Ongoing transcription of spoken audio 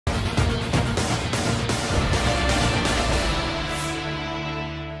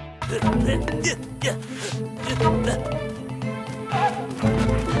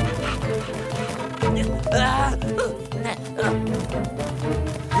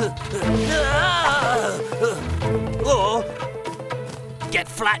Oh. Get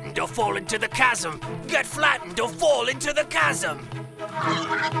flattened or fall into the chasm! Get flattened or fall into the chasm!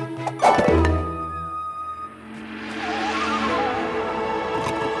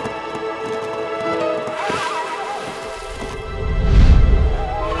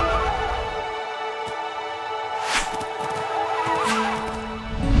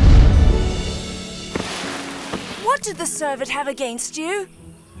 What did the servant have against you?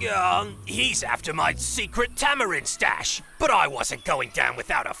 He's after my secret tamarind stash, but I wasn't going down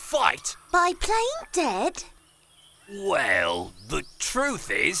without a fight. By playing dead? Well, the truth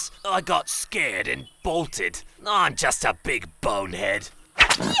is, I got scared and bolted. I'm just a big bonehead.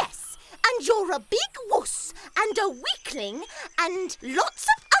 Yes, and you're a big wuss and a weakling and lots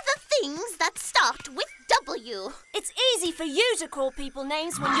of other things that start with W. It's easy for you to call people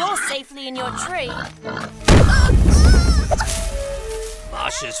names when you're safely in your tree.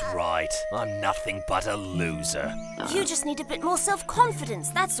 Masha's right. I'm nothing but a loser. You just need a bit more self-confidence,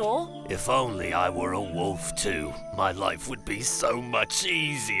 that's all. If only I were a wolf too, my life would be so much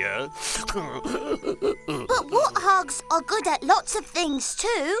easier. But warthogs are good at lots of things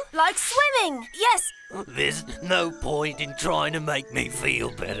too. Like swimming, yes. There's no point in trying to make me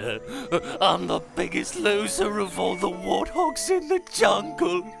feel better. I'm the biggest loser of all the warthogs in the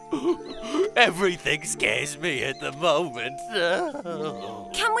jungle. Everything scares me at the moment.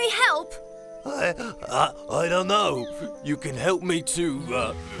 Can we help? I don't know. You can help me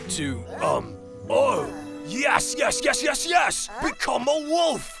oh, yes! Become a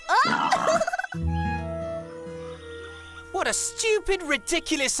wolf! What a stupid,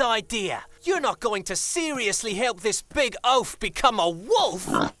 ridiculous idea. You're not going to seriously help this big oaf become a wolf?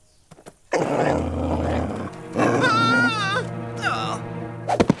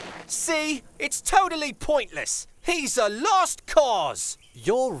 See? It's totally pointless. He's a lost cause.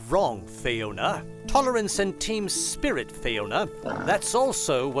 You're wrong, Fiona. Tolerance and team spirit, Fiona. That's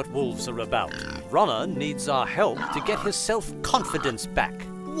also what wolves are about. Runner needs our help to get his self-confidence back.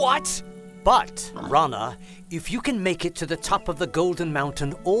 What? But, Runner, if you can make it to the top of the Golden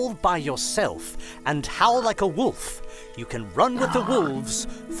Mountain all by yourself and howl like a wolf, you can run with the wolves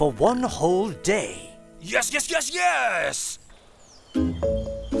for one whole day. Yes!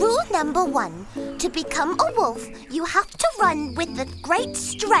 Rule number 1. To become a wolf, you have to run with the great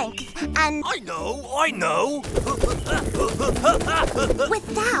strength and... I know!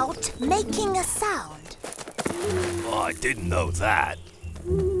 without making a sound. I didn't know that.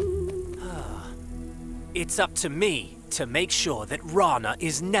 It's up to me to make sure that Rana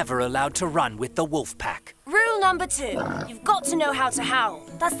is never allowed to run with the wolf pack. Rule number 2. You've got to know how to howl.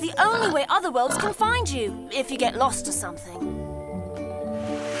 That's the only way other worlds can find you, if you get lost or something.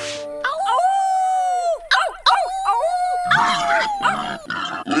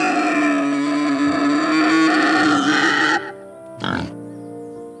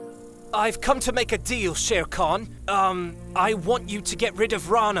 I've come to make a deal, Shere Khan. I want you to get rid of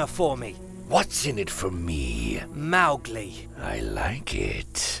Rana for me. What's in it for me? Mowgli. I like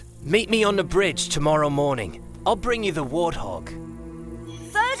it. Meet me on the bridge tomorrow morning. I'll bring you the warthog.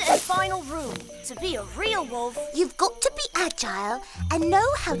 Third and final rule. To be a real wolf, you've got to be agile and know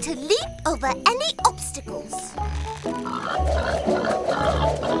how to leap over any obstacles.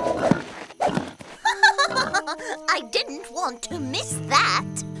 I didn't want to miss that.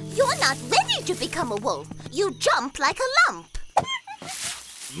 You're not ready to become a wolf. You jump like a lump.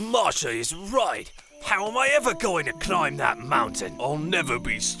 Masha is right. How am I ever going to climb that mountain? I'll never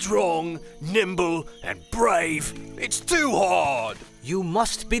be strong, nimble, and brave. It's too hard. You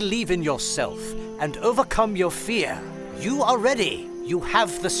must believe in yourself and overcome your fear. You are ready. You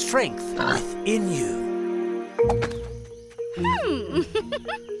have the strength within you.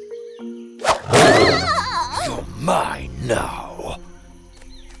 You're mine now.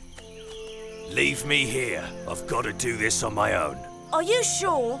 Leave me here. I've got to do this on my own. Are you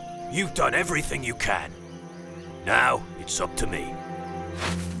sure? You've done everything you can. Now, it's up to me.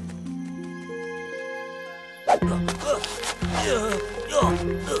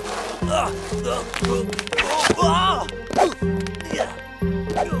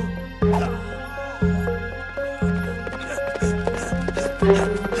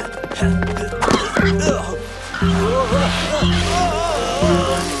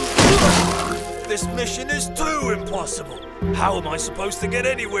 This mission is too impossible. How am I supposed to get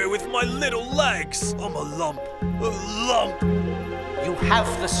anywhere with my little legs? I'm a lump. A lump. You have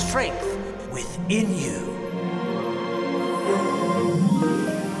the strength within you.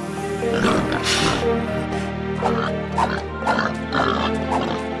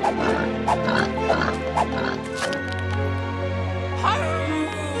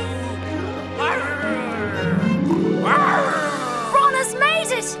 Rana's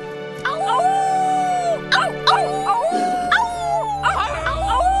made it! Ow! Ow! Ow!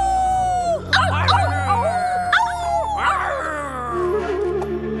 Ow!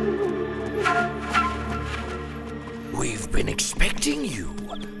 We've been expecting you,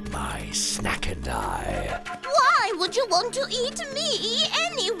 my snack and I. Why would you want to eat me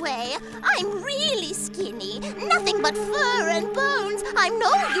anyway? I'm really skinny. Nothing but fur and bones. I'm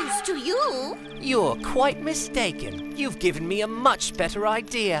no use to you. You're quite mistaken. You've given me a much better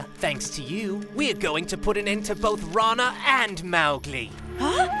idea. Thanks to you, we're going to put an end to both Rana and Mowgli.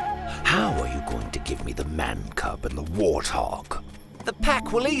 How are you going to give me the man cub and the warthog? The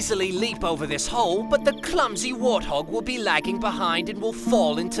pack will easily leap over this hole, but the clumsy warthog will be lagging behind and will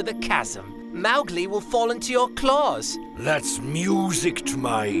fall into the chasm. Mowgli will fall into your claws. That's music to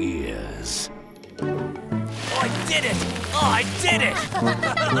my ears. I did it! I did it!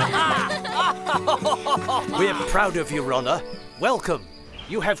 We're proud of you, Rana. Welcome.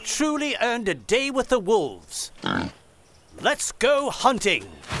 You have truly earned a day with the wolves. Let's go hunting.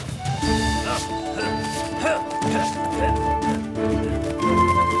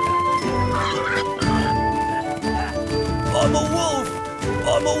 I'm a wolf!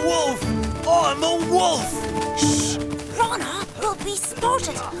 I'm a wolf! I'm a wolf! Shh! Rana will be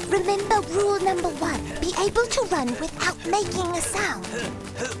spotted. Remember rule number 1. Be able to run without making a sound.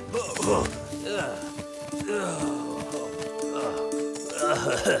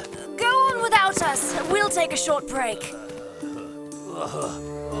 Go on without us. We'll take a short break.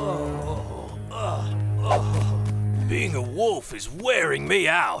 Being a wolf is wearing me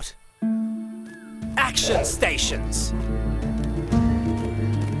out. Action stations.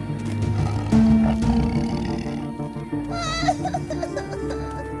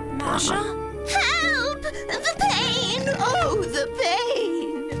 Masha? Help! The pain! Oh, the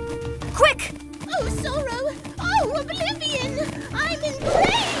pain! Quick! Oh, sorrow! Oh, oblivion! I'm in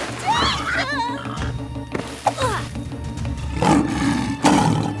great danger!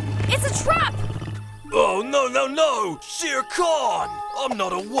 It's a trap! Oh, no, no, no! Shere Khan! I'm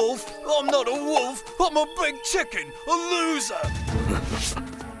not a wolf! I'm not a wolf! I'm a big chicken! A loser!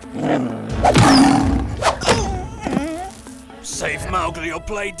 Save Mowgli or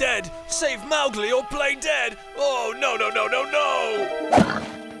play dead! Save Mowgli or play dead! Oh, no, no, no, no, no!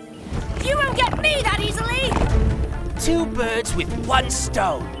 You won't get me that easily! 2 birds with 1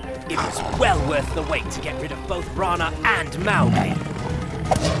 stone. It was well worth the wait to get rid of both Rana and Mowgli.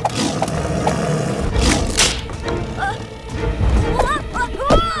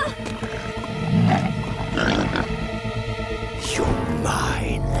 You're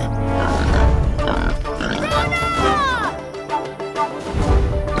mine.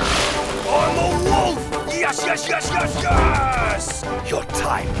 I'm a wolf! Yes, yes, yes, yes, yes! Your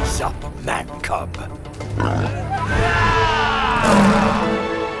time is up, man cub.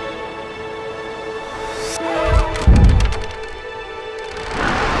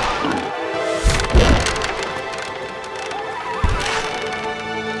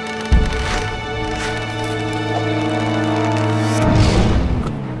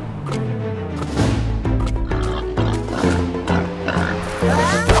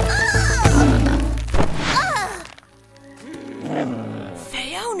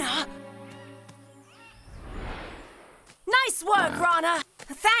 Fiona? Nice work, Rana!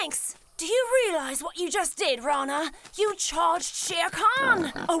 Thanks! Do you realize what you just did, Rana? You charged Shere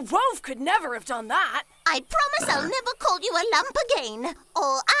Khan! A wolf could never have done that! I promise I'll never call you a lump again,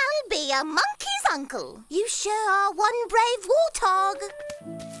 or I'll be a monkey's uncle. You sure are one brave warthog.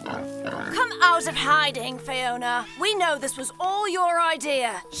 Come out of hiding, Fiona. We know this was all your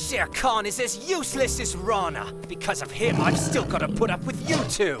idea. Shere Khan is as useless as Rana. Because of him, I've still got to put up with you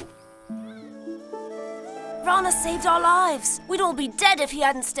 2. Rana saved our lives. We'd all be dead if he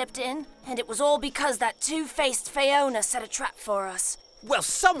hadn't stepped in. And it was all because that two-faced Fiona set a trap for us. Well,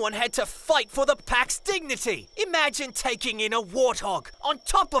 someone had to fight for the pack's dignity. Imagine taking in a warthog on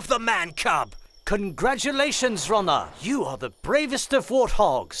top of the man cub. Congratulations, Rana. You are the bravest of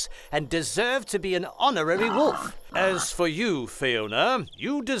warthogs and deserve to be an honorary wolf. As for you, Fiona,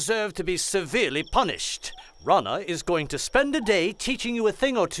 you deserve to be severely punished. Rana is going to spend a day teaching you a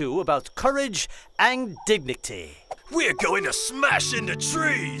thing or 2 about courage and dignity. We're going to smash into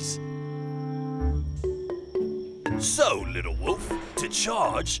trees. So, little wolf, to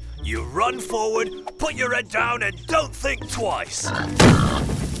charge, you run forward, put your head down and don't think twice.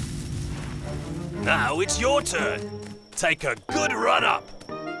 Now it's your turn. Take a good run up.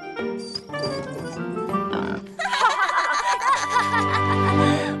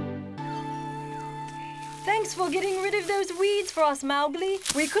 Thanks for getting rid of those weeds for us, Mowgli.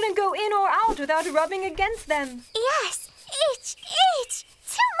 We couldn't go in or out without rubbing against them. Yes, itch, itch.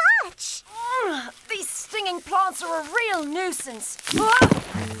 Too much. These stinging plants are a real nuisance.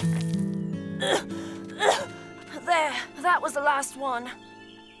 There, that was the last one.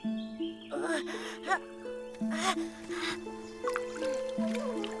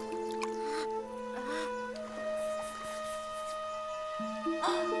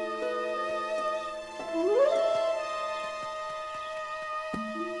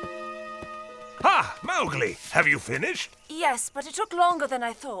 Ha! Mowgli, have you finished? Yes, but it took longer than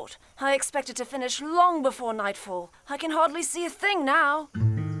I thought. I expected to finish long before nightfall. I can hardly see a thing now.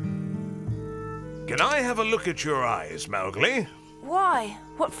 Can I have a look at your eyes, Mowgli? Why?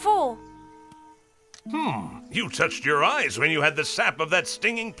 What for? You touched your eyes when you had the sap of that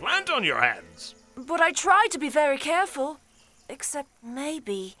stinging plant on your hands. But I tried to be very careful. Except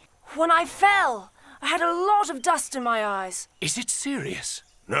maybe when I fell, I had a lot of dust in my eyes. Is it serious?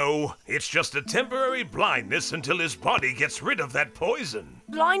 No, it's just a temporary blindness until his body gets rid of that poison.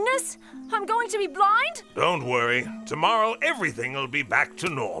 Blindness? I'm going to be blind? Don't worry. Tomorrow everything will be back to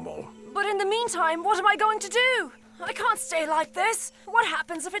normal. But in the meantime, what am I going to do? I can't stay like this. What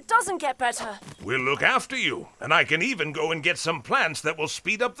happens if it doesn't get better? We'll look after you, and I can even go and get some plants that will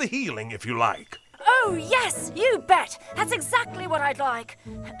speed up the healing if you like. Oh, yes, you bet. That's exactly what I'd like.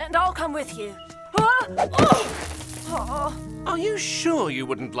 And I'll come with you. Are you sure you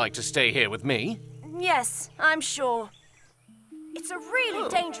wouldn't like to stay here with me? Yes, I'm sure. It's a really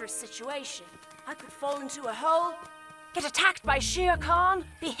dangerous situation. I could fall into a hole, get attacked by Shere Khan,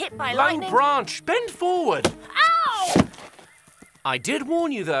 be hit by lightning. Branch, bend forward. Ow! I did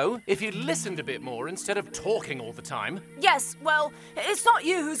warn you, though, if you'd listened a bit more instead of talking all the time. Yes, well, it's not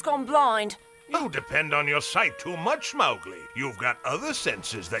you who's gone blind. You depend on your sight too much, Mowgli. You've got other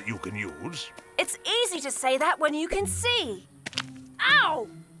senses that you can use. It's easy to say that when you can see. Ow!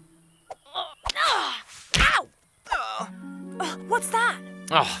 Ow! What's that?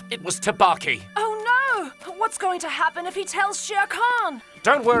 Oh, it was Tabaki. Oh no! What's going to happen if he tells Shere Khan?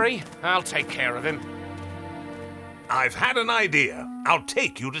 Don't worry, I'll take care of him. I've had an idea. I'll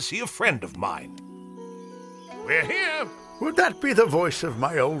take you to see a friend of mine. We're here. Would that be the voice of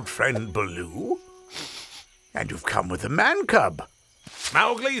my old friend Baloo? And you've come with a man cub.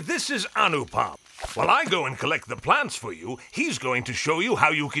 Mowgli, this is Anupam. While I go and collect the plants for you, he's going to show you how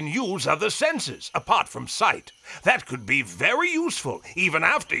you can use other senses, apart from sight. That could be very useful, even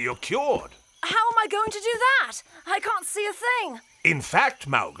after you're cured. How am I going to do that? I can't see a thing. In fact,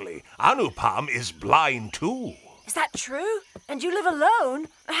 Mowgli, Anupam is blind too. Is that true? And you live alone?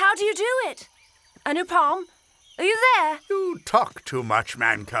 How do you do it? Anupam, are you there? You talk too much,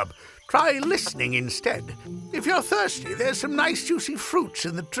 man cub. Try listening instead. If you're thirsty, there's some nice juicy fruits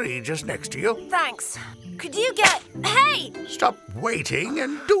in the tree just next to you. Thanks. Could you get... Hey! Stop waiting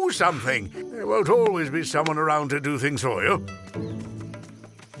and do something. There won't always be someone around to do things for you.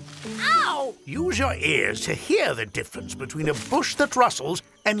 Ow! Use your ears to hear the difference between a bush that rustles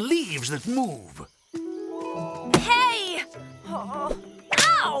and leaves that move. Hey! Oh.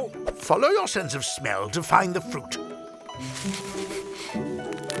 Ow! Follow your sense of smell to find the fruit.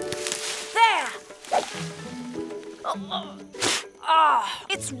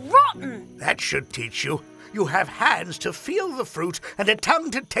 It's rotten! That should teach you. You have hands to feel the fruit and a tongue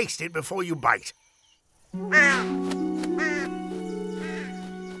to taste it before you bite.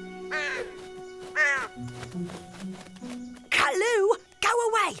 Kalu, go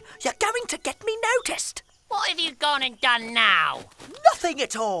away. You're going to get me noticed. What have you gone and done now? Nothing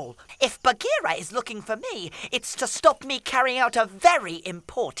at all. If Bagheera is looking for me, it's to stop me carrying out a very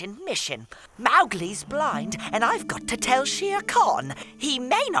important mission. Mowgli's blind, and I've got to tell Shere Khan. He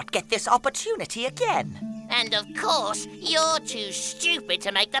may not get this opportunity again. And of course, you're too stupid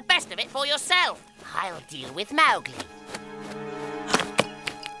to make the best of it for yourself. I'll deal with Mowgli.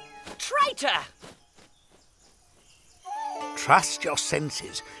 Traitor! Trust your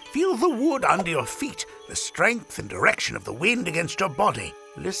senses. Feel the wood under your feet, the strength and direction of the wind against your body.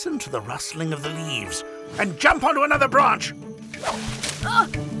 Listen to the rustling of the leaves, and jump onto another branch.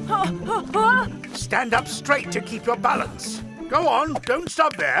 Stand up straight to keep your balance. Go on, don't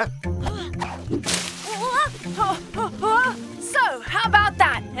stop there. So, how about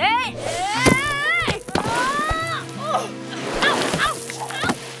that, eh?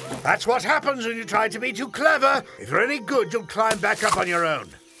 That's what happens when you try to be too clever. If you're any good, you'll climb back up on your own.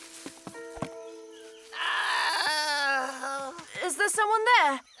 Is there someone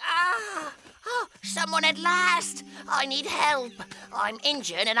there? Someone at last! I need help. I'm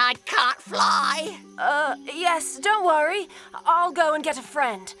injured and I can't fly. Yes, don't worry. I'll go and get a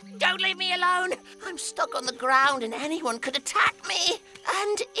friend. Don't leave me alone. I'm stuck on the ground and anyone could attack me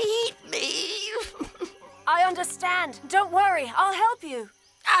and eat me. I understand. Don't worry. I'll help you.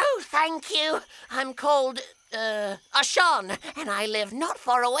 Oh, thank you. I'm called, Ashan, and I live not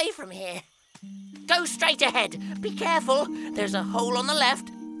far away from here. Go straight ahead. Be careful. There's a hole on the left.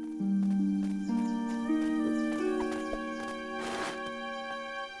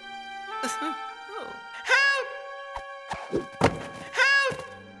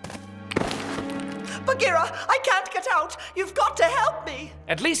 Bagheera, I can't get out. You've got to help me.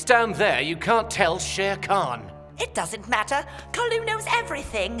 At least down there you can't tell Shere Khan. It doesn't matter. Kalu knows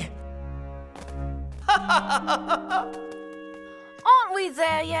everything. Aren't we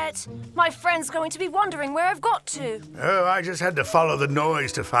there yet? My friend's going to be wondering where I've got to. Oh, I just had to follow the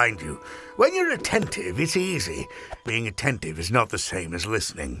noise to find you. When you're attentive, it's easy. Being attentive is not the same as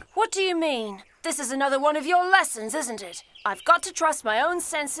listening. What do you mean? This is another one of your lessons, isn't it? I've got to trust my own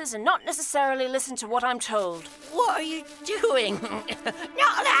senses and not necessarily listen to what I'm told. What are you doing? Not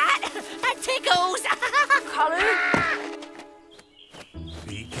that! That tickles! Kalu?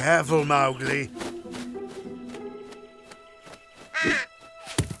 Be careful, Mowgli.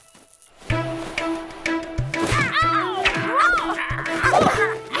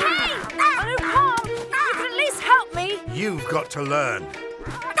 Anupam, you can at least help me. You've got to learn.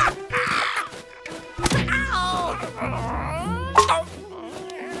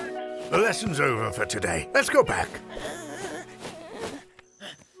 The lesson's over for today. Let's go back.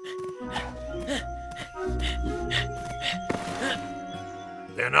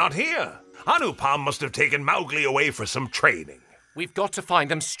 They're not here. Anupam must have taken Mowgli away for some training. We've got to find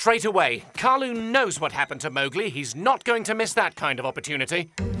them straight away. Kalu knows what happened to Mowgli. He's not going to miss that kind of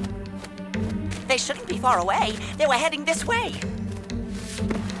opportunity. They shouldn't be far away. They were heading this way.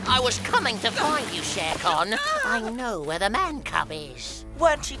 I was coming to find you, Shere Khan. I know where the man cub is.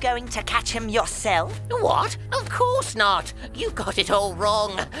 Weren't you going to catch him yourself? What? Of course not. You got it all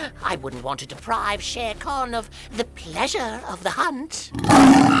wrong. I wouldn't want to deprive Shere Khan of the pleasure of the hunt.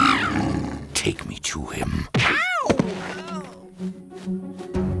 Take me to him.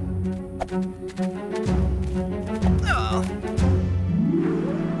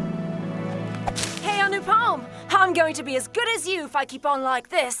 Hey, Anupam, I'm going to be as good as you if I keep on like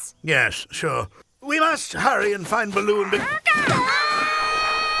this. Yes, sure. We must hurry and find Baloo and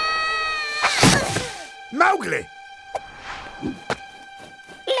Mowgli!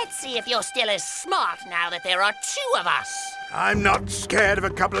 Let's see if you're still as smart now that there are two of us. I'm not scared of a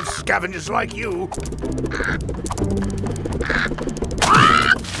couple of scavengers like you.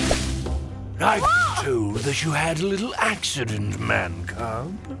 I'm told that you had a little accident, man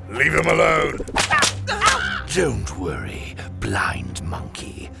cub. Leave him alone. Don't worry, blind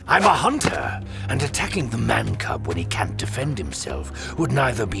monkey. I'm a hunter, and attacking the man cub when he can't defend himself would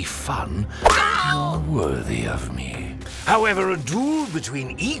neither be fun nor worthy of me. However, a duel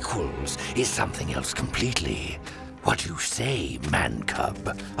between equals is something else completely. What do you say, man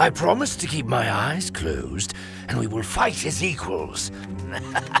cub? I promise to keep my eyes closed, and we will fight as equals.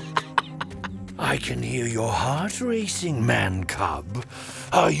 I can hear your heart racing, man cub.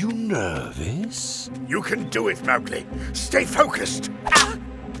 Are you nervous? You can do it, Mowgli. Stay focused. Go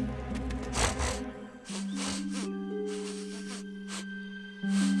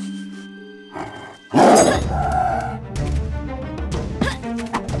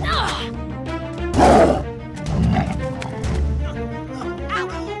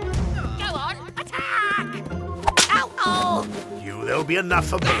on, attack! Ow, oh! There'll be enough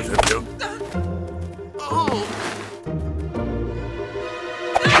for both of you.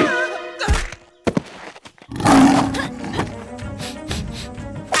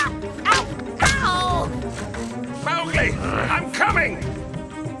 Mowgli, I'm coming!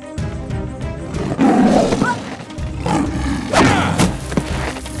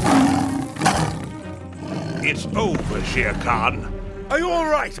 It's over, Shere Khan. Are you all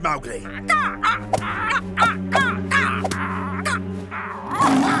right, Mowgli?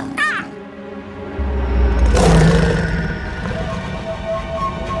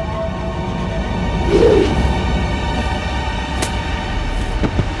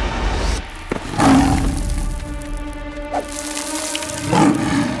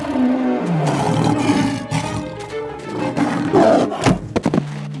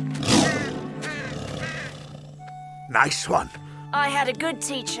 Nice one. I had a good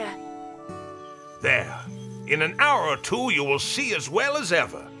teacher. There. In an hour or two, you will see as well as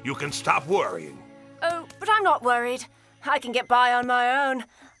ever. You can stop worrying. Oh, but I'm not worried. I can get by on my own.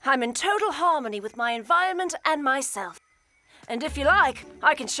 I'm in total harmony with my environment and myself. And if you like,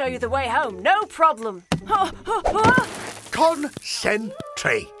 I can show you the way home, no problem.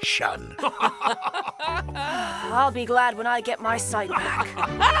 Concentration. I'll be glad when I get my sight back.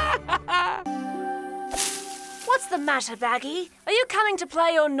 What's the matter, Baggy? Are you coming to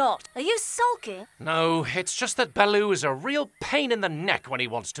play or not? Are you sulking? No, it's just that Baloo is a real pain in the neck when he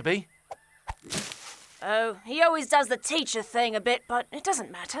wants to be. Oh, he always does the teacher thing a bit, but it doesn't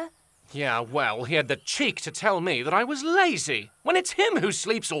matter. Yeah, well, he had the cheek to tell me that I was lazy, when it's him who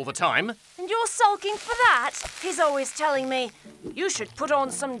sleeps all the time. And you're sulking for that? He's always telling me, you should put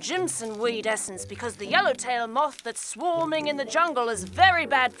on some Jimson weed essence because the yellowtail moth that's swarming in the jungle is very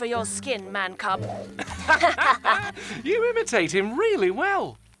bad for your skin, man cub. You imitate him really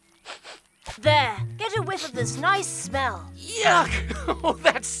well. There, get a whiff of this nice smell. Yuck! Oh,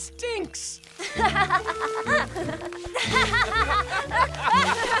 that stinks!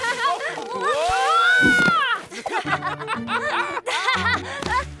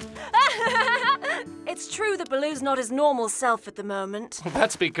 It's true that Baloo's not his normal self at the moment.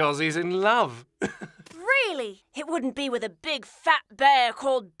 That's because he's in love. Really? It wouldn't be with a big fat bear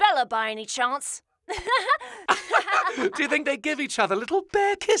called Bella by any chance? Do you think they give each other little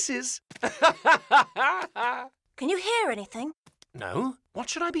bear kisses? Can you hear anything? No. What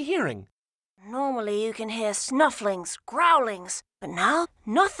should I be hearing? Normally you can hear snufflings, growlings, but now,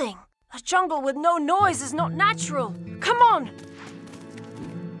 nothing. A jungle with no noise is not natural. Come on!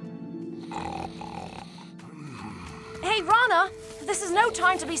 Hey, Rana! This is no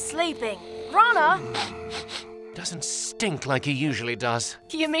time to be sleeping. Rana! Doesn't stink like he usually does.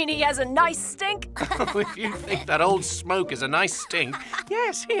 You mean he has a nice stink? If you think that old Smoke is a nice stink,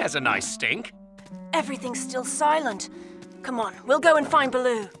 yes, he has a nice stink. Everything's still silent. Come on, we'll go and find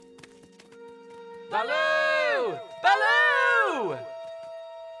Baloo. Baloo! Baloo!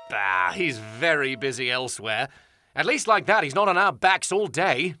 Bah, he's very busy elsewhere. At least like that, he's not on our backs all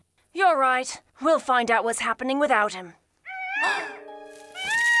day. You're right. We'll find out what's happening without him.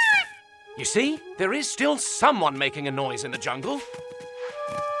 You see, there is still someone making a noise in the jungle.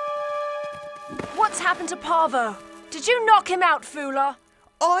 What's happened to Parvo? Did you knock him out, Fula?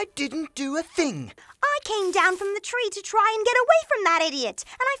 I didn't do a thing. I came down from the tree to try and get away from that idiot,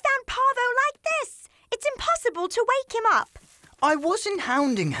 and I found Parvo like this. It's impossible to wake him up. I wasn't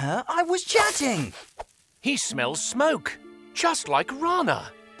hounding her, I was chatting. He smells smoke, just like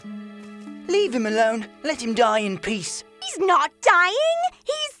Rana. Leave him alone. Let him die in peace. He's not dying.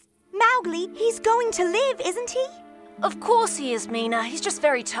 Mowgli, he's going to live, isn't he? Of course he is, Meena. He's just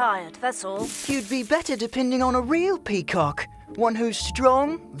very tired, that's all. You'd be better depending on a real peacock. One who's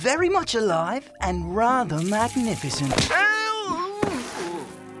strong, very much alive, and rather magnificent.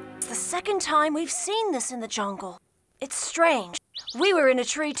 It's the second time we've seen this in the jungle. It's strange. We were in a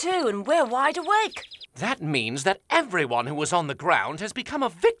tree too, and we're wide awake. That means that everyone who was on the ground has become a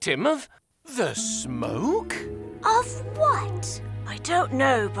victim of the smoke? Of what? I don't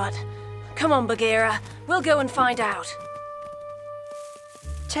know, but come on, Bagheera. We'll go and find out.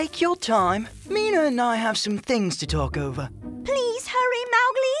 Take your time. Meena and I have some things to talk over. Please hurry,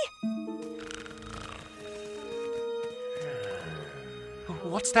 Mowgli.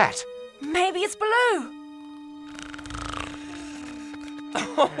 What's that? Maybe it's Baloo.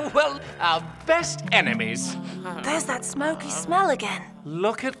 Oh, well, our best enemies. There's that smoky smell again.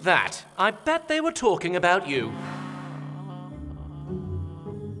 Look at that. I bet they were talking about you.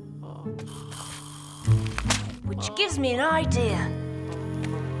 Which gives me an idea.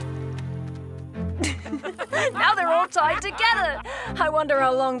 Now they're all tied together. I wonder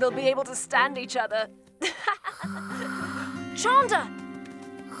how long they'll be able to stand each other. Chanda!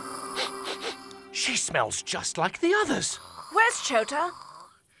 She smells just like the others. Where's Chota?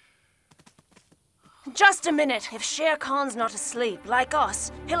 Just a minute. If Shere Khan's not asleep, like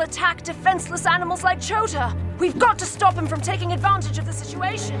us, he'll attack defenseless animals like Chota. We've got to stop him from taking advantage of the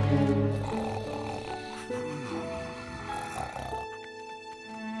situation.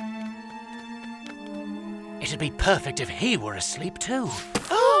 It'd be perfect if he were asleep too.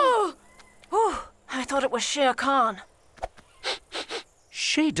 Oh! Oh, I thought it was Shere Khan.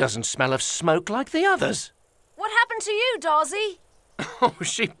 She doesn't smell of smoke like the others. What happened to you, Darzy? Oh,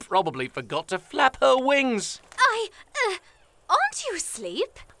 she probably forgot to flap her wings. Aren't you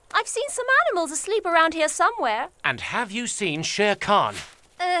asleep? I've seen some animals asleep around here somewhere. And have you seen Shere Khan?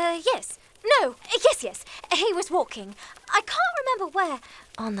 Yes. No, yes. He was walking. I can't remember where.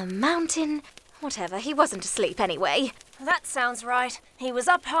 On the mountain. Whatever, he wasn't asleep anyway. That sounds right. He was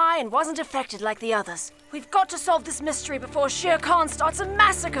up high and wasn't affected like the others. We've got to solve this mystery before Shere Khan starts a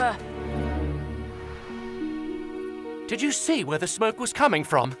massacre. Did you see where the smoke was coming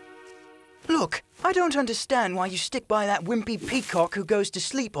from? Look, I don't understand why you stick by that wimpy peacock who goes to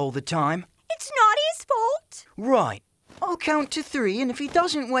sleep all the time. It's not his fault. Right. I'll count to 3, and if he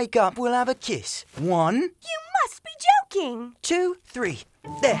doesn't wake up, we'll have a kiss. 1. You must be joking. 2, 3.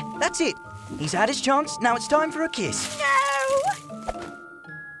 There, that's it. He's had his chance, now it's time for a kiss. No!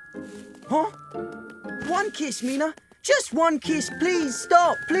 Huh? 1 kiss, Mina. Just 1 kiss, please.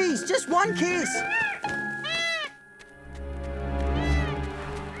 Stop, please. Just 1 kiss.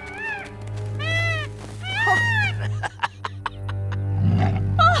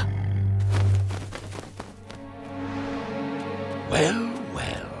 Well,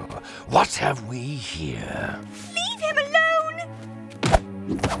 well, what have we here? Leave him alone!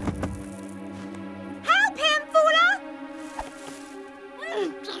 Help him, Fula!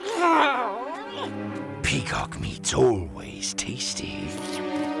 Peacock meat's always tasty.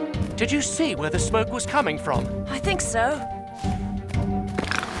 Did you see where the smoke was coming from? I think so.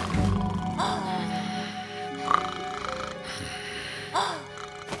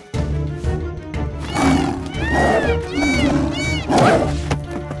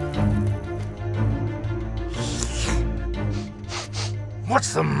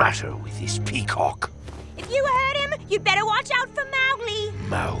 What's the matter with this peacock? If you heard him, you'd better watch out for Mowgli.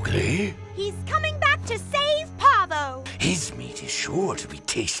 Mowgli? He's coming back to save Pavo. His meat is sure to be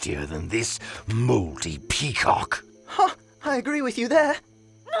tastier than this moldy peacock. Huh, I agree with you there.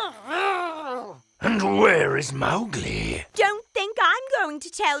 And where is Mowgli? Don't think I'm going to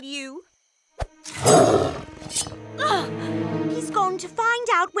tell you. He's going to find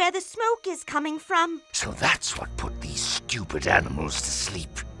out where the smoke is coming from. So that's what put these stupid animals to sleep.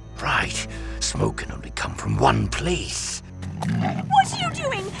 Right, smoke can only come from one place. What are you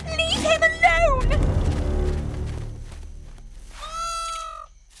doing? Leave him alone!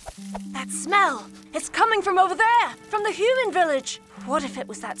 That smell! It's coming from over there, from the human village. What if it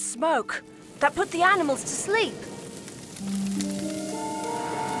was that smoke that put the animals to sleep?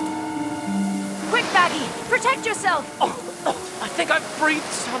 Quick, Baggy! Protect yourself! I think I've breathed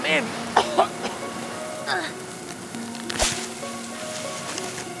some in.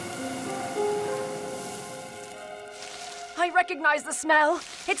 I recognize the smell.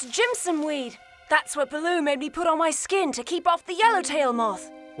 It's jimson weed. That's what Baloo made me put on my skin to keep off the yellowtail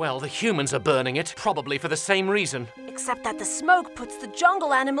moth. Well, the humans are burning it, probably for the same reason. Except that the smoke puts the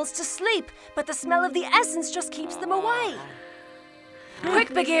jungle animals to sleep, but the smell of the essence just keeps them away.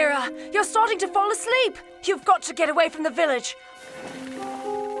 Quick, Bagheera! You're starting to fall asleep! You've got to get away from the village!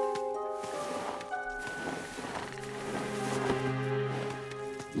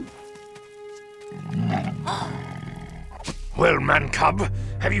 Well, Man-cub,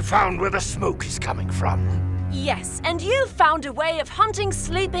 have you found where the smoke is coming from? Yes, and you found a way of hunting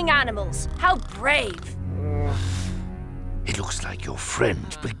sleeping animals. How brave! It looks like your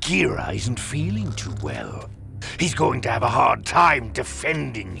friend Bagheera isn't feeling too well. He's going to have a hard time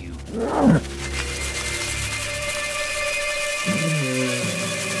defending you.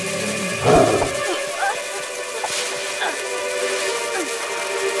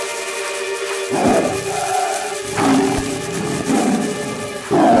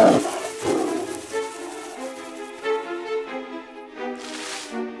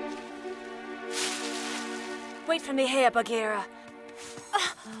 Wait for me here, Bagheera.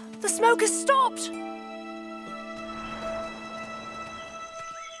 The smoke has stopped!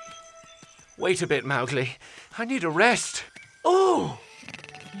 Wait a bit, Mowgli. I need a rest. Oh!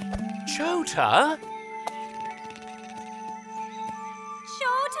 Chota?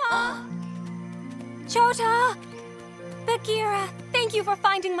 Chota! Chota! Bagheera, thank you for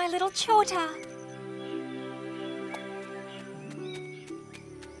finding my little Chota.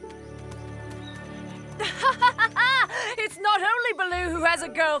 It's not only Baloo who has a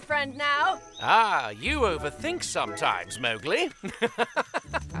girlfriend now. Ah, you overthink sometimes, Mowgli.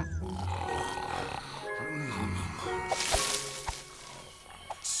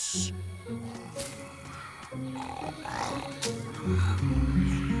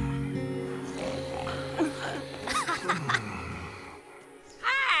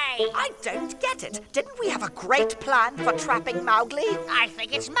 I don't get it. Didn't we have a great plan for trapping Mowgli? I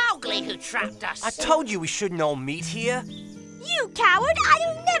think it's Mowgli who trapped us. I told you we shouldn't all meet here. You coward!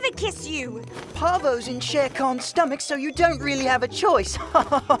 I'll never kiss you! Pavo's in Shere Khan's stomach, so you don't really have a choice.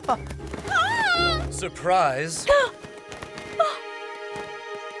 Surprise.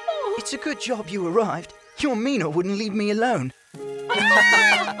 It's a good job you arrived. Your Mina wouldn't leave me alone.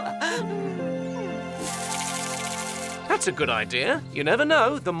 That's a good idea. You never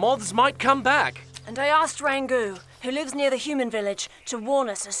know, the moths might come back. And I asked Rangu, who lives near the human village, to warn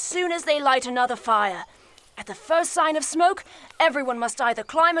us as soon as they light another fire. At the first sign of smoke, everyone must either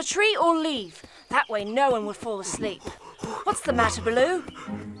climb a tree or leave. That way no one will fall asleep. What's the matter, Baloo?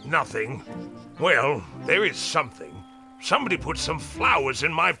 Nothing. Well, there is something. Somebody put some flowers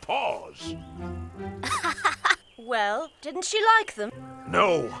in my paws. Well, didn't she like them?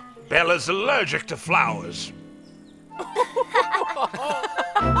 No, Bella's allergic to flowers.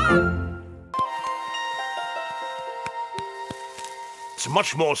 It's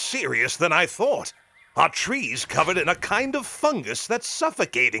much more serious than I thought. Our tree's covered in a kind of fungus that's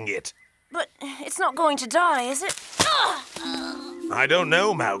suffocating it. But it's not going to die, is it? I don't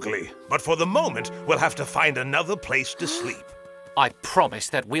know, Mowgli, but for the moment, we'll have to find another place to sleep. I promise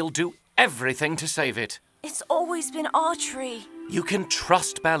that we'll do everything to save it. It's always been our tree. You can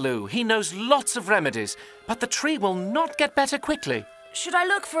trust Baloo. He knows lots of remedies, but the tree will not get better quickly. Should I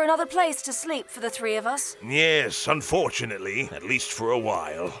look for another place to sleep for the three of us? Yes, unfortunately, at least for a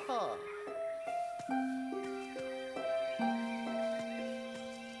while.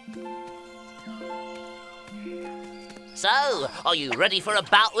 So, are you ready for a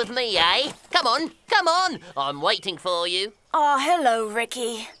bout with me, eh? Come on, come on! I'm waiting for you. Oh, hello,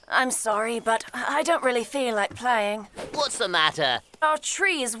 Ricky. I'm sorry, but I don't really feel like playing. What's the matter? Our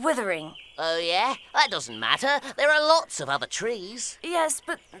tree is withering. Oh, yeah? That doesn't matter. There are lots of other trees. Yes,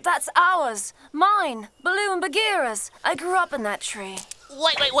 but that's ours. Mine. Baloo and Bagheera's. I grew up in that tree.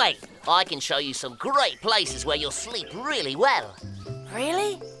 Wait. I can show you some great places where you'll sleep really well.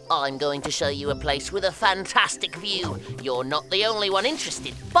 Really? I'm going to show you a place with a fantastic view. You're not the only one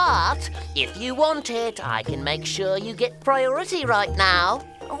interested, but if you want it, I can make sure you get priority right now.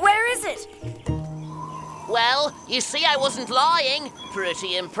 Where is it? Well, you see I wasn't lying.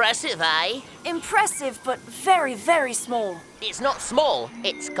 Pretty impressive, eh? Impressive, but very, very small. It's not small,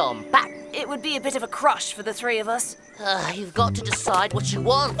 it's compact. It would be a bit of a crush for the three of us. You've got to decide what you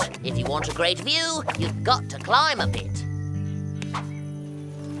want. If you want a great view, you've got to climb a bit.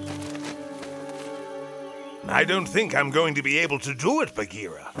 I don't think I'm going to be able to do it,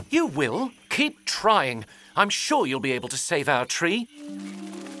 Bagheera. You will. Keep trying. I'm sure you'll be able to save our tree.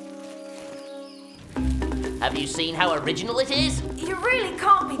 Have you seen how original it is? You really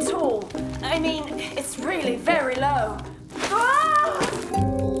can't be tall. I mean, it's really very low. Ah!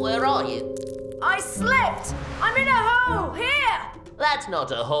 Where are you? I slipped. I'm in a hole. Here. That's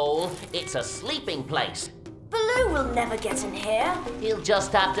not a hole. It's a sleeping place. Baloo will never get in here. He'll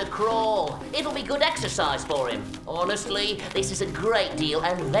just have to crawl. It'll be good exercise for him. Honestly, this is a great deal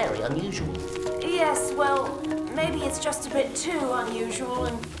and very unusual. Yes, well, maybe it's just a bit too unusual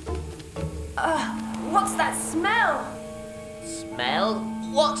and... what's that smell? Smell?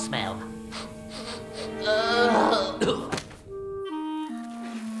 What smell?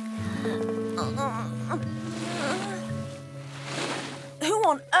 Who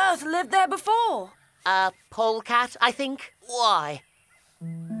on earth lived there before? A polecat, I think. Why?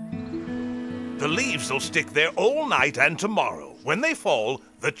 The leaves will stick there all night and tomorrow. When they fall,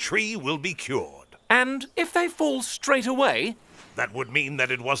 the tree will be cured. And if they fall straight away? That would mean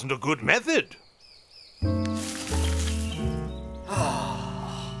that it wasn't a good method.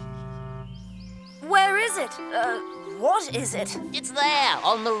 Where is it? What is it? It's there,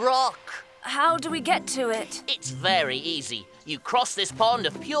 on the rock. How do we get to it? It's very easy. You cross this pond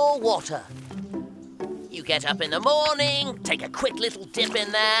of pure water. You get up in the morning, take a quick little dip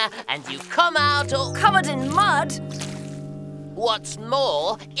in there, and you come out all... Covered in mud? What's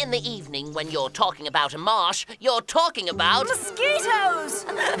more, in the evening when you're talking about a marsh, you're talking about... Mosquitoes!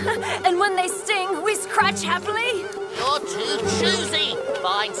 And when they sting, we scratch happily? You're too choosy.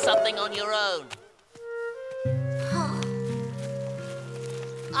 Find something on your own.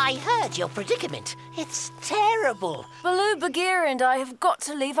 I heard your predicament. It's terrible. Baloo, Bagheera and I have got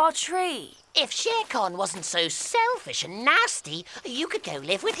to leave our tree. If Shere Khan wasn't so selfish and nasty, you could go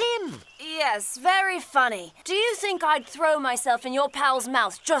live with him. Yes, very funny. Do you think I'd throw myself in your pal's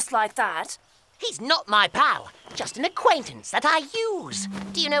mouth just like that? He's not my pal, just an acquaintance that I use.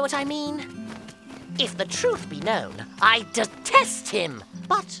 Do you know what I mean? If the truth be known, I detest him.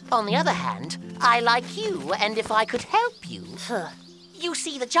 But on the other hand, I like you, and if I could help you... You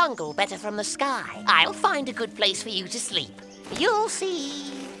see the jungle better from the sky. I'll find a good place for you to sleep. You'll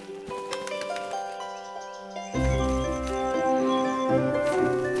see.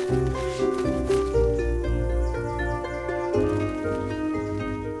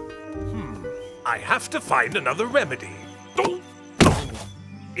 I have to find another remedy.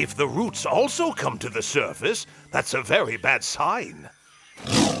 If the roots also come to the surface, that's a very bad sign.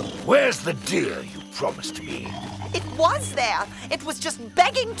 Where's the deer, you promised me. It was there. It was just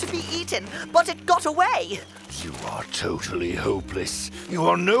begging to be eaten, but it got away. You are totally hopeless. You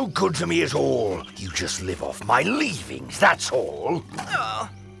are no good to me at all. You just live off my leavings, that's all.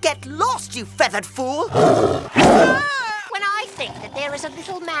 Get lost, you feathered fool! When I think that there is a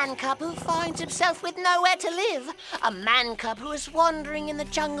little man cub who finds himself with nowhere to live, a man cub who is wandering in the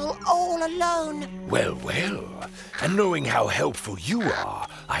jungle all alone. Well, well. And knowing how helpful you are,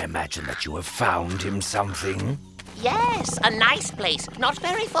 I imagine that you have found him something. Yes, a nice place, not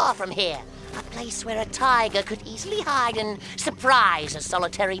very far from here. A place where a tiger could easily hide and surprise a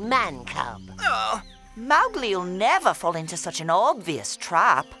solitary man cub. Mowgli'll never fall into such an obvious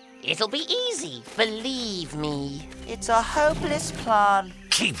trap. It'll be easy, believe me. It's a hopeless plan.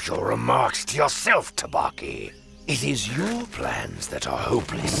 Keep your remarks to yourself, Tabaki. It is your plans that are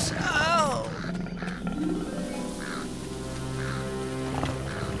hopeless.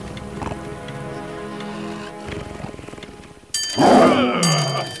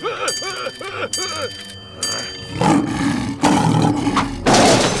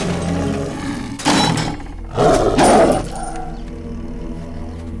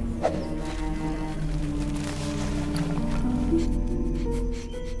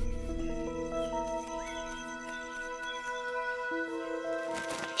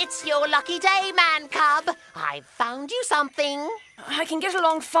 It's your lucky day, man cub. I've found you something. I can get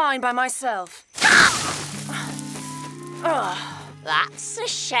along fine by myself. That's a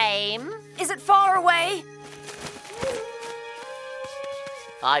shame. Is it far away?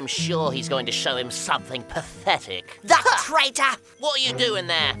 I'm sure he's going to show him something pathetic. That traitor! What are you doing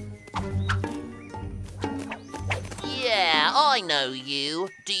there? Yeah, I know you.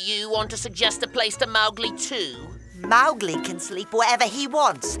 Do you want to suggest a place to Mowgli too? Mowgli can sleep wherever he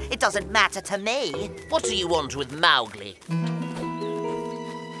wants. It doesn't matter to me. What do you want with Mowgli?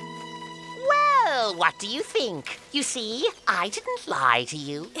 Well, what do you think? You see, I didn't lie to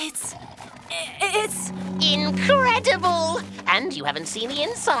you. It's incredible! And you haven't seen the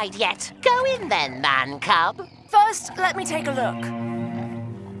inside yet. Go in then, man cub. First, let me take a look.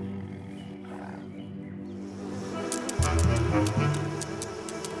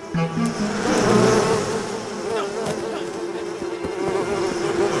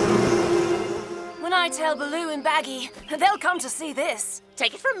 When I tell Baloo and Baggy, they'll come to see this.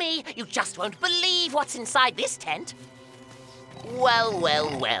 Take it from me, you just won't believe what's inside this tent. Well,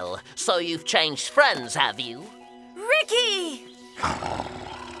 well, well. So you've changed friends, have you? Ricky!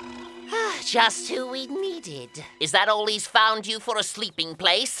 Just who we needed. Is that all he's found you for a sleeping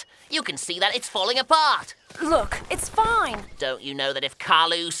place? You can see that it's falling apart. Look, it's fine. Don't you know that if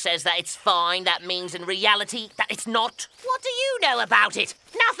Kalu says that it's fine, that means in reality that it's not? What do you know about it?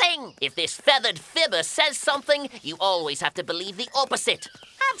 Nothing! If this feathered fibber says something, you always have to believe the opposite.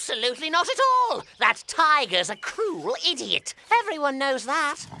 Absolutely not at all. That tiger's a cruel idiot. Everyone knows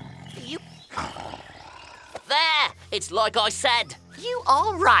that. You... There! It's like I said. You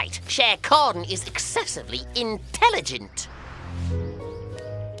are right. Shere Khan is excessively intelligent.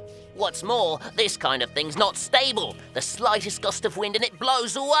 What's more, this kind of thing's not stable. The slightest gust of wind and it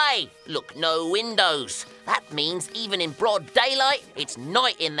blows away. Look, no windows. That means even in broad daylight, it's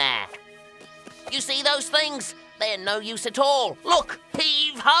night in there. You see those things? They're no use at all. Look,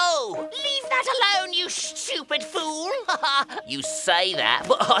 heave-ho! Leave that alone, you stupid fool! You say that,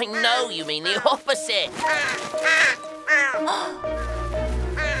 but I know you mean the opposite.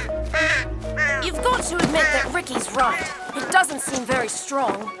 You've got to admit that Ricky's right. It doesn't seem very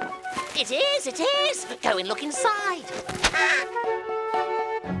strong. It is, it is. Go and look inside.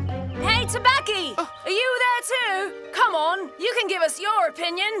 Hey, Tabaki! Are you there too? Come on, you can give us your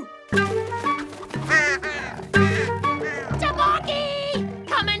opinion. Tabaki!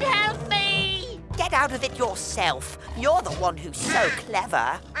 Come and help me! Get out of it yourself. You're the one who's so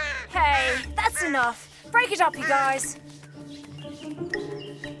clever. Hey, that's enough. Break it up, you guys.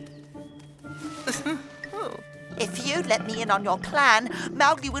 If you'd let me in on your plan,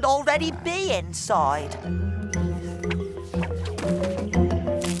 Mowgli would already be inside.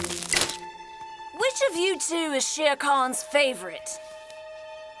 Which of you two is Shere Khan's favorite?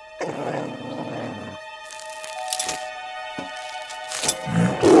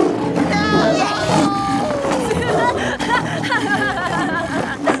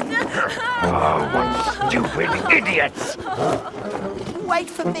 Oh, what stupid idiots! Wait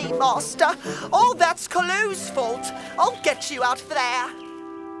for me, Master. Oh, that's Kalu's fault. I'll get you out of there.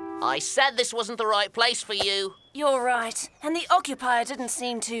 I said this wasn't the right place for you. You're right, and the occupier didn't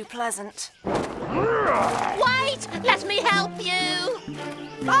seem too pleasant. Wait! Let me help you!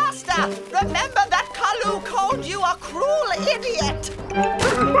 Master, remember that Kalu called you a cruel idiot.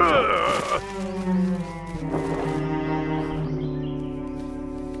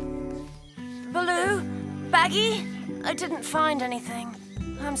 didn't find anything.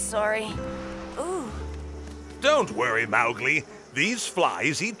 I'm sorry. Ooh. Don't worry, Mowgli. These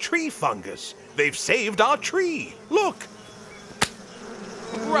flies eat tree fungus. They've saved our tree. Look.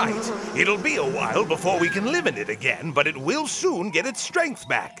 Right. It'll be a while before we can live in it again, but it will soon get its strength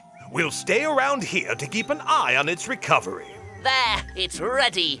back. We'll stay around here to keep an eye on its recovery. There, it's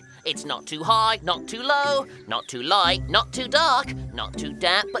ready. It's not too high, not too low, not too light, not too dark, not too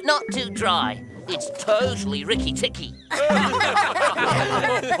damp, but not too dry. It's totally Ricky-Ticky.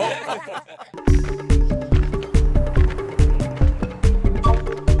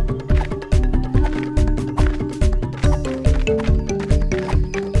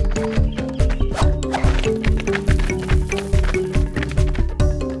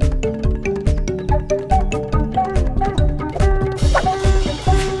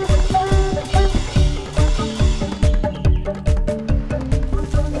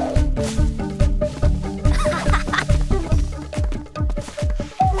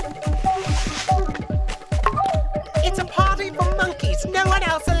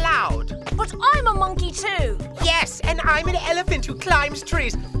 I'm an elephant who climbs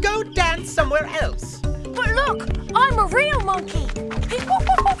trees. Go dance somewhere else. But look, I'm a real monkey.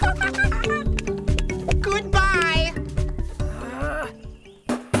 Goodbye.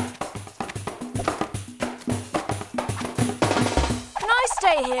 Can I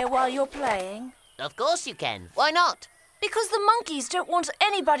stay here while you're playing? Of course you can. Why not? Because the monkeys don't want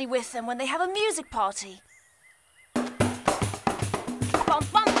anybody with them when they have a music party.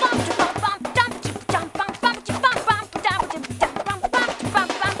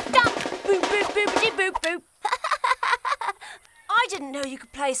 I didn't know you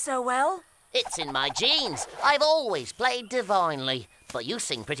could play so well. It's in my genes. I've always played divinely. But you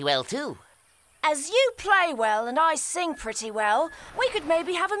sing pretty well too. As you play well and I sing pretty well, we could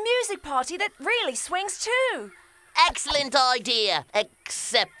maybe have a music party that really swings too. Excellent idea.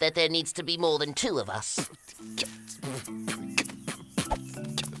 Except that there needs to be more than two of us.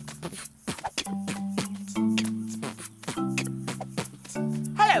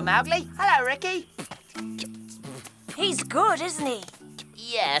 Hello, Mowgli. Hello, Ricky. He's good, isn't he?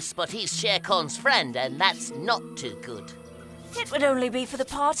 Yes, but he's Shere Khan's friend, and that's not too good. It would only be for the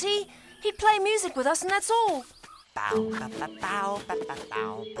party. He'd play music with us, and that's all.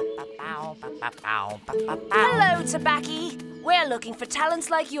 Hello, Tobacco. We're looking for talents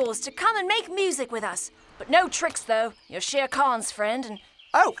like yours to come and make music with us. But no tricks, though. You're Shere Khan's friend, and...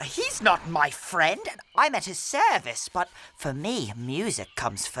 Oh, he's not my friend. I'm at his service, but for me, music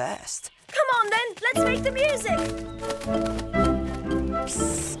comes first. Come on, then. Let's make the music.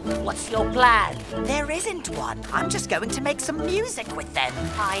 Psst. What's your plan? There isn't one. I'm just going to make some music with them.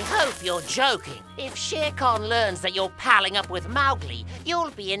 I hope you're joking. If Shere Khan learns that you're palling up with Mowgli,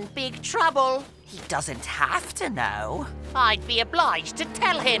 you'll be in big trouble. He doesn't have to know. I'd be obliged to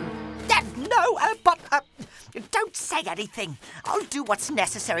tell him. No, but don't say anything. I'll do what's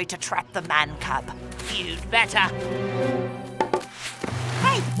necessary to trap the man cub. You'd better.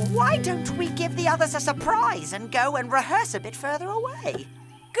 Hey, why don't we give the others a surprise and go and rehearse a bit further away?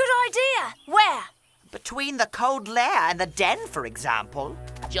 Good idea. Where? Between the cold lair and the den, for example.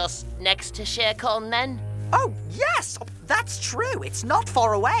 Just next to Shere Khan, then? Oh, yes, that's true. It's not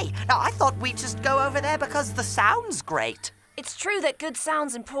far away. Now, I thought we'd just go over there because the sound's great. It's true that good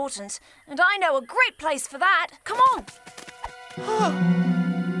sound's important, and I know a great place for that. Come on.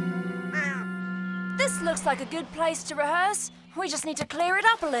 This looks like a good place to rehearse. We just need to clear it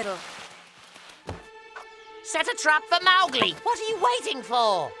up a little. Set a trap for Mowgli. What are you waiting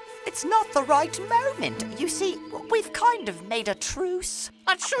for? It's not the right moment. You see, we've kind of made a truce.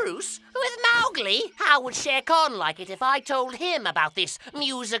 A truce? With Mowgli? How would Shere Khan like it if I told him about this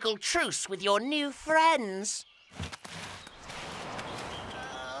musical truce with your new friends?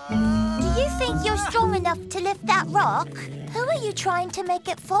 Do you think you're strong enough to lift that rock? Who are you trying to make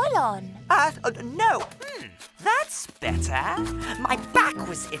it fall on? No. That's better. My back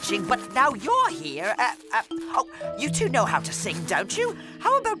was itching, but now you're here. Oh, you two know how to sing, don't you?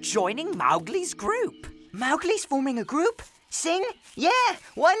 How about joining Mowgli's group? Mowgli's forming a group? Sing? Yeah,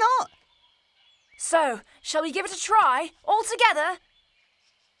 why not? So, shall we give it a try, all together?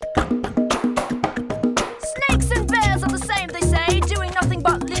 Snakes and bears are the same, they say, doing nothing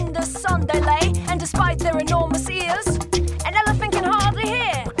but linger Sunday lay. And despite their enormous ears, an elephant can hardly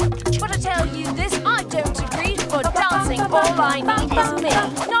hear. But I tell you this, I don't agree. For dancing, all I need is me.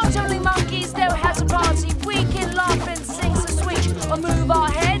 Not only monkeys know how to party, we can laugh and sing so sweet, or move our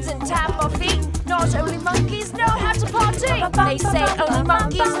heads and tap our feet. Not only monkeys know how to party. They say only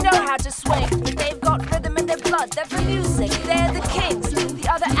monkeys know how to swing, but they've got rhythm in their blood. They're for music, they're the kings. The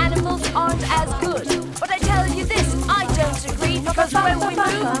other animals aren't as good. But I tell you this, I don't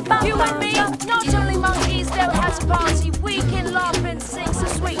You and me, not only monkeys know how to party, we can laugh and sing so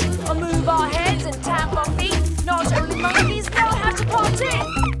sweet, or move our heads and tap our feet. Not only monkeys know how to party.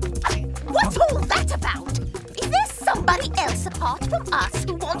 What's all that about? Is there somebody else apart from us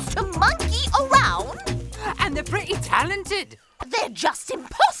who wants to monkey around? And they're pretty talented. They're just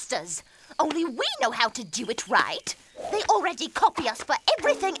imposters. Only we know how to do it right. They already copy us for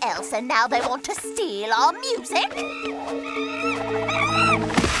everything else, and now they want to steal our music.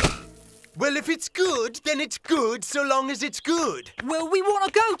 Well, if it's good, then it's good so long as it's good. Well, we want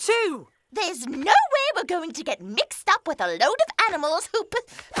to go too. There's no way we're going to get mixed up with a load of animals who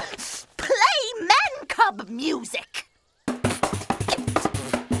play man-cub music.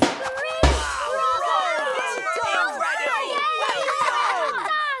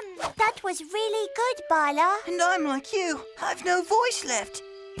 That was really good, Bala. And I'm like you. I've no voice left.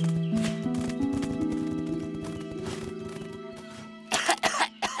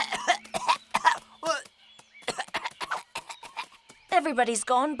 Everybody's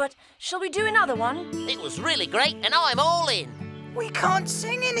gone, but shall we do another one? It was really great, and I'm all in. We can't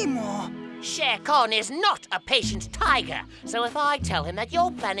sing anymore. Shere Khan is not a patient tiger, so if I tell him that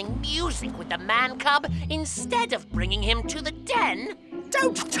you're planning music with the man cub instead of bringing him to the den...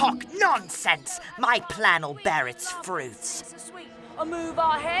 Don't talk nonsense! My plan'll bear its fruits. So sweet, or move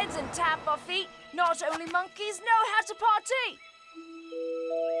our heads and tap our feet. Not only monkeys know how to party.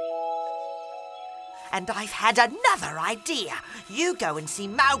 And I've had another idea. You go and see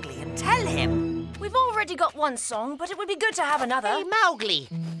Mowgli and tell him. We've already got one song, but it would be good to have another. Hey, Mowgli,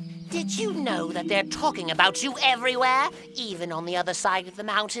 did you know that they're talking about you everywhere, even on the other side of the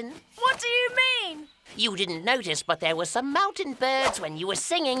mountain? What do you mean? You didn't notice, but there were some mountain birds when you were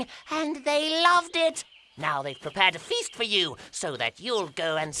singing, and they loved it. Now they've prepared a feast for you, so that you'll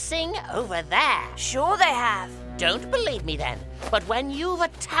go and sing over there. Sure they have. Don't believe me then, but when you've a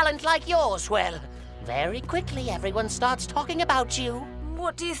talent like yours, well, very quickly everyone starts talking about you.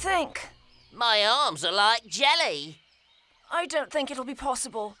 What do you think? My arms are like jelly. I don't think it'll be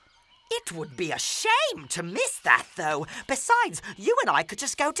possible. It would be a shame to miss that, though. Besides, you and I could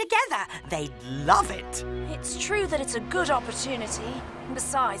just go together. They'd love it. It's true that it's a good opportunity. And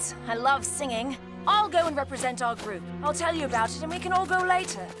besides, I love singing. I'll go and represent our group. I'll tell you about it and we can all go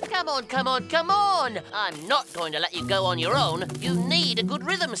later. Come on, come on, come on! I'm not going to let you go on your own. You need a good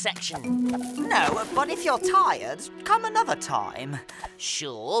rhythm section. No, but if you're tired, come another time.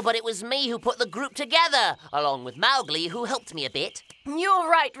 Sure, but it was me who put the group together, along with Mowgli, who helped me a bit. You're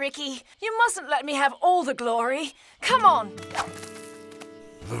right, Ricky. You mustn't let me have all the glory. Come on.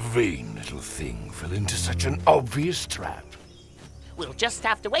 The vain little thing fell into such an obvious trap. We'll just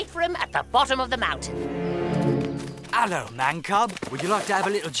have to wait for him at the bottom of the mountain. Hello, man cub. Would you like to have a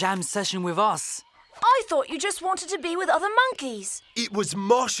little jam session with us? I thought you just wanted to be with other monkeys. It was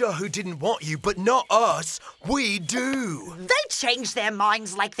Masha who didn't want you, but not us. We do. They change their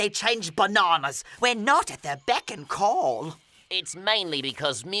minds like they change bananas. We're not at their beck and call. It's mainly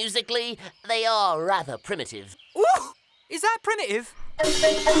because musically, they are rather primitive. Ooh! Is that primitive?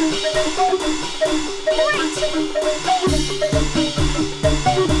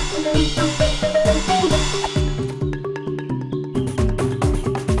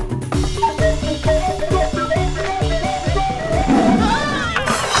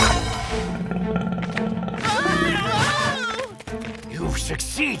 You've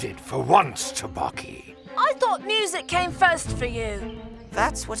succeeded for once, Tabaki. I thought music came first for you.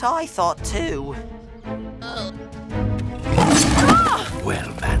 That's what I thought too.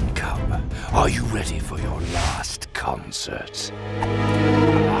 Well, man cub, are you ready for your last concert?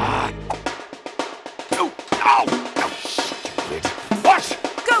 Oh, stupid. What?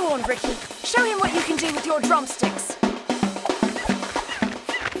 Go on, Ricky. Show him what you can do with your drumsticks.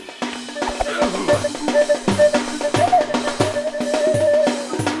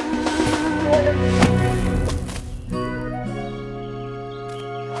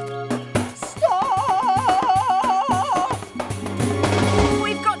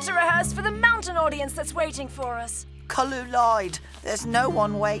 Audience that's waiting for us. Kalu lied. There's no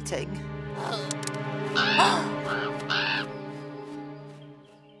one waiting.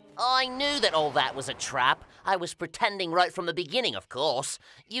 I knew that all that was a trap. I was pretending right from the beginning, of course.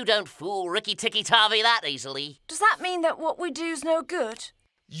 You don't fool Rikki Tikki Tavi that easily. Does that mean that what we do's no good?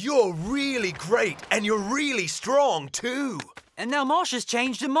 You're really great, and you're really strong, too. And now Marsha's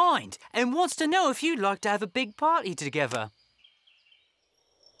changed her mind and wants to know if you'd like to have a big party together.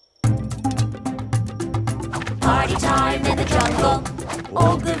 Party time in the jungle,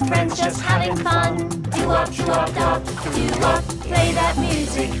 all good friends just having fun. Do-wop, do-wop, dop, do-wop, play that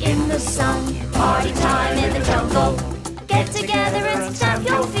music in the sun. Party time in the jungle, Get together and stamp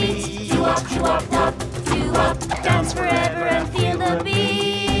your feet. Do up, do up, up, do up. Dance forever and feel the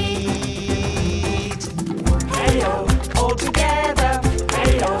beat. Hey-yo, all together.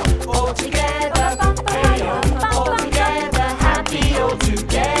 Hey-yo, all together. Hey-yo, all together. Happy all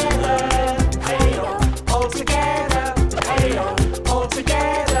together. Hey-yo, all together. Hey-yo, all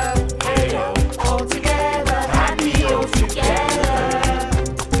together. Hey-yo, all together. Happy all together.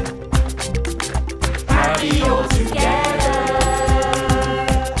 Happy all together.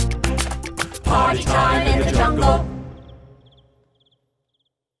 Party time in the jungle.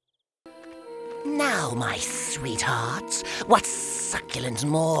 Now, my sweethearts, what succulent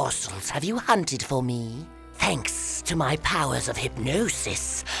morsels have you hunted for me? Thanks to my powers of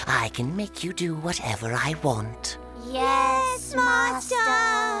hypnosis, I can make you do whatever I want. Yes, Master.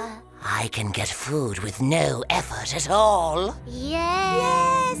 I can get food with no effort at all.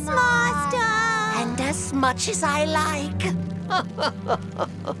 Yes, Master. And as much as I like. What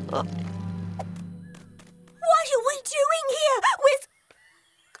are we doing here with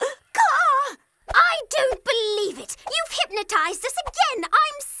Car? I don't believe it. You've hypnotized us again.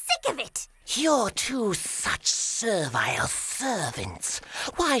 I'm sick of it. You're two such servile servants.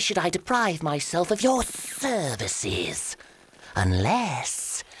 Why should I deprive myself of your services?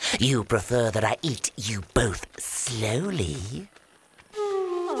 Unless you prefer that I eat you both slowly.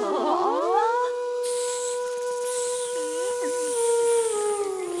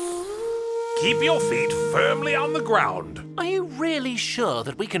 Keep your feet firmly on the ground. Are you really sure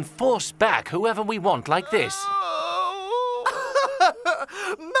that we can force back whoever we want like this?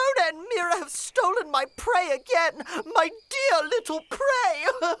 Mona and Mira have stolen my prey again. My dear little prey.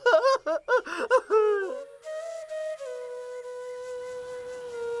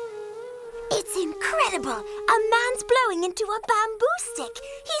 It's incredible. A man's blowing into a bamboo stick.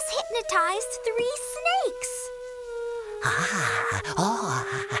 He's hypnotized 3 snakes.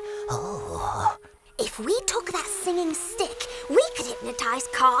 If we took that singing stick, we could hypnotize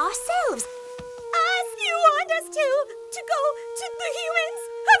Car ourselves. As you want us to go to the humans?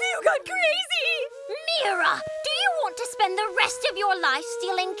 Have you gone crazy? Mira, do you want to spend the rest of your life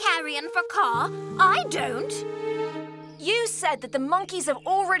stealing carrion for Car? I don't. You said that the monkeys have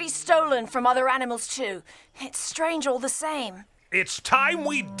already stolen from other animals too. It's strange all the same. It's time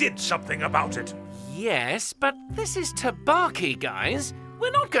we did something about it. Yes, but this is Tabaki, guys.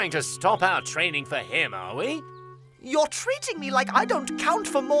 We're not going to stop our training for him, are we? You're treating me like I don't count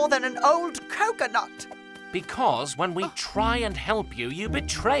for more than an old coconut. Because when we try and help you, you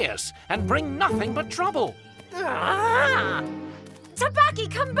betray us and bring nothing but trouble. Tabaki,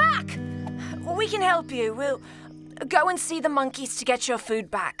 come back! We can help you. We'll go and see the monkeys to get your food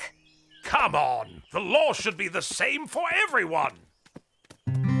back. Come on! The law should be the same for everyone!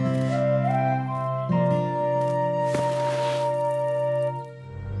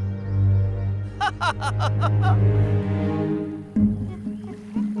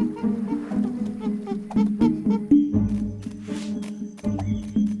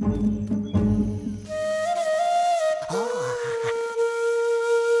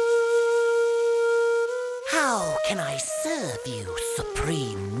 How can I serve you,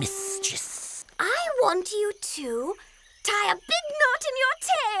 Supreme Mistress? I want you to tie a big knot in your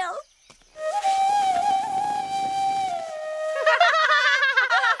tail.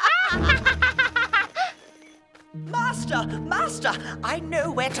 Master, I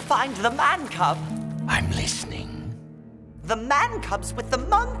know where to find the man cub. I'm listening. The man cubs with the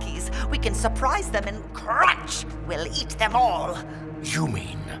monkeys. We can surprise them and crunch. We'll eat them all. You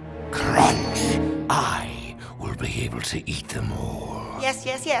mean crunch? I will be able to eat them all. Yes,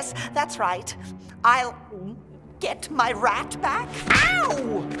 that's right. I'll get my rat back.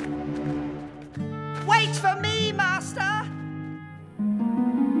 Ow! Wait for me, Master!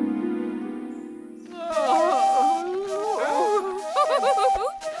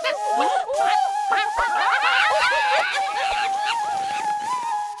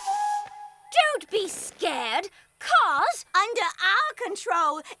 Don't be scared. Car's under our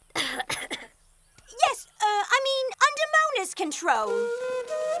control. Yes, under Mona's control.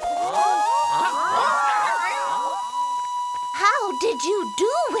 How did you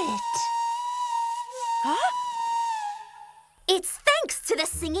do it? Huh? It's thanks to the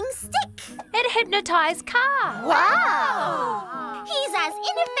singing stick. It hypnotized Car. Wow! He's as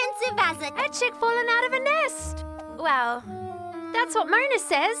inoffensive as a chick falling out of a nest. Well, that's what Mona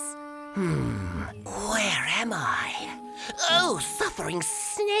says. Where am I? Oh, suffering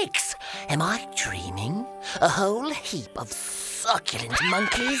snakes! Am I dreaming? A whole heap of succulent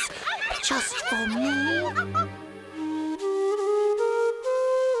monkeys just for me?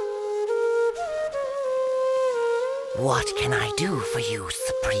 What can I do for you,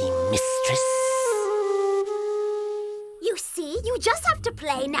 Supreme Mistress? You see, you just have to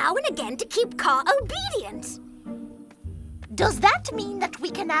play now and again to keep Car obedient. Does that mean that we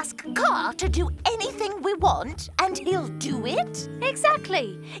can ask Car to do anything we want and he'll do it?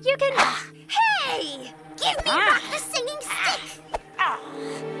 Exactly. You can... Hey! Give me back the singing stick!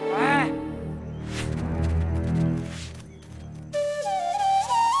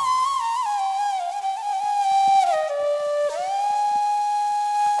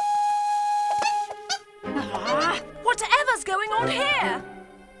 Whatever's going on here?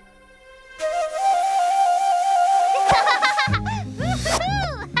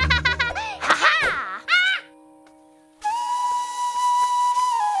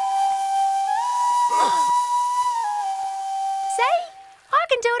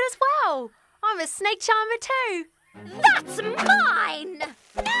 I'm a snake charmer too. That's mine!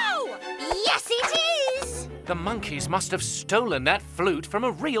 No! Yes, it is! The monkeys must have stolen that flute from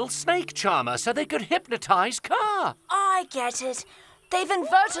a real snake charmer so they could hypnotize Car. I get it. They've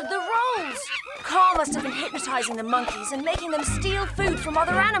inverted the roles. Car must have been hypnotizing the monkeys and making them steal food from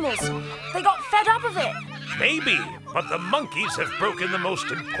other animals. They got fed up of it. Maybe, but the monkeys have broken the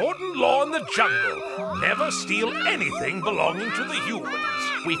most important law in the jungle. Never steal anything belonging to the humans.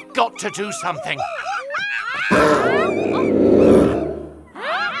 We've got to do something.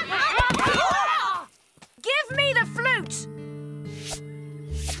 Give me the flute!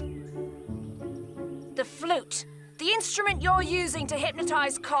 The flute. The instrument you're using to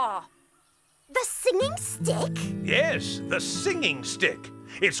hypnotize Car. The singing stick? Yes, the singing stick.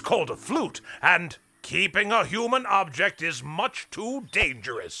 It's called a flute, and keeping a human object is much too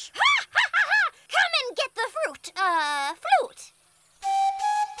dangerous. Come and get the flute. Flute.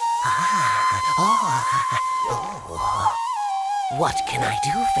 What can I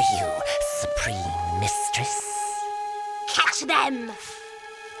do for you, Supreme Mistress? Catch them.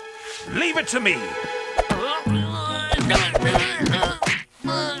 Leave it to me.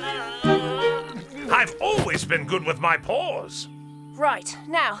 I've always been good with my paws. Right,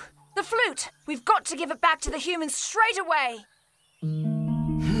 now, the flute. We've got to give it back to the humans straight away.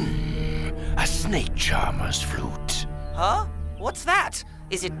 A snake charmer's flute. Huh? What's that?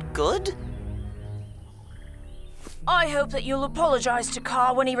 Is it good? I hope that you'll apologize to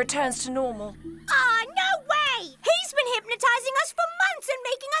Car when he returns to normal. Ah, no way! He's been hypnotizing us for months and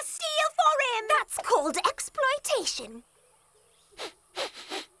making us steal for him. That's called exploitation.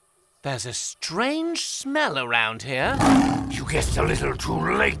 There's a strange smell around here. You guessed a little too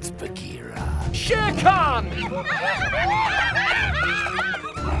late, Bagheera. Shere Khan!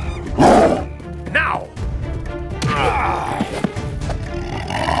 Now!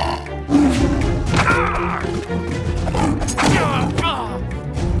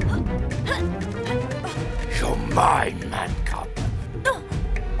 You're mine, man cub.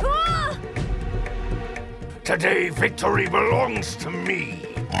 Today, victory belongs to me.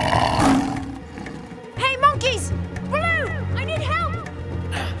 Hey, monkeys! Blue! I need help!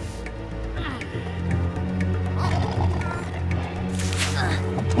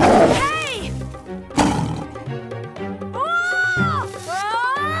 Hey!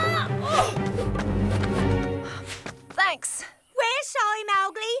 Thanks. We're sorry,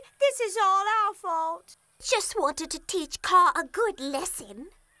 Mowgli. This is all our fault. Just wanted to teach Car a good lesson.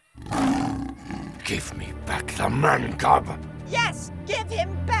 Give me back the man cub. Yes, give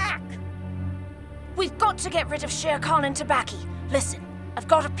him back. We've got to get rid of Shere Khan and Tabaki. Listen, I've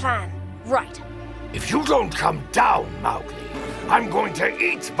got a plan. Right. If you don't come down, Mowgli, I'm going to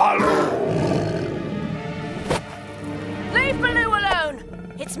eat Baloo. Leave Baloo alone!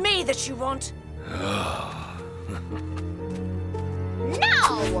 It's me that you want.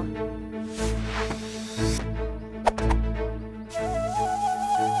 No!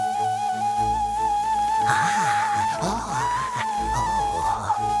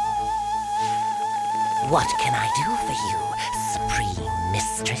 What can I do for you, Supreme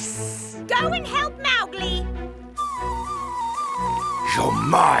Mistress? Go and help Mowgli. You're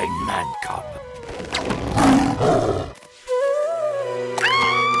mine, man cub.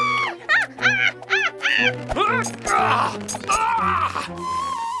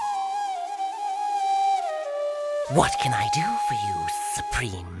 What can I do for you,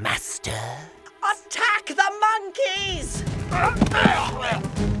 Supreme Master? Attack the monkeys!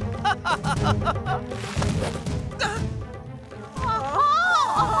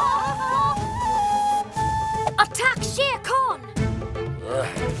 Attack Shere Khan!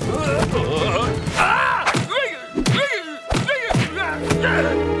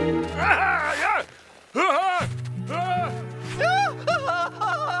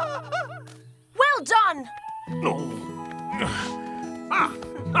 Well done!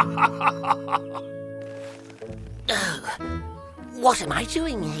 What am I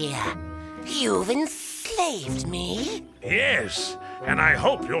doing here? You've enslaved me? Yes, and I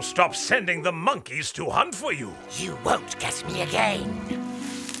hope you'll stop sending the monkeys to hunt for you. You won't get me again.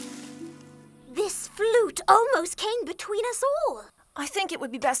 This flute almost came between us all. I think it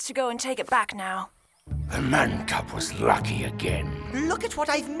would be best to go and take it back now. The man cub was lucky again. Look at what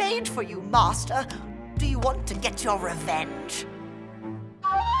I've made for you, Master. Do you want to get your revenge?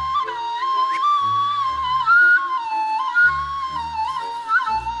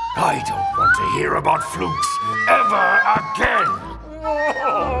 I don't want to hear about flutes ever again.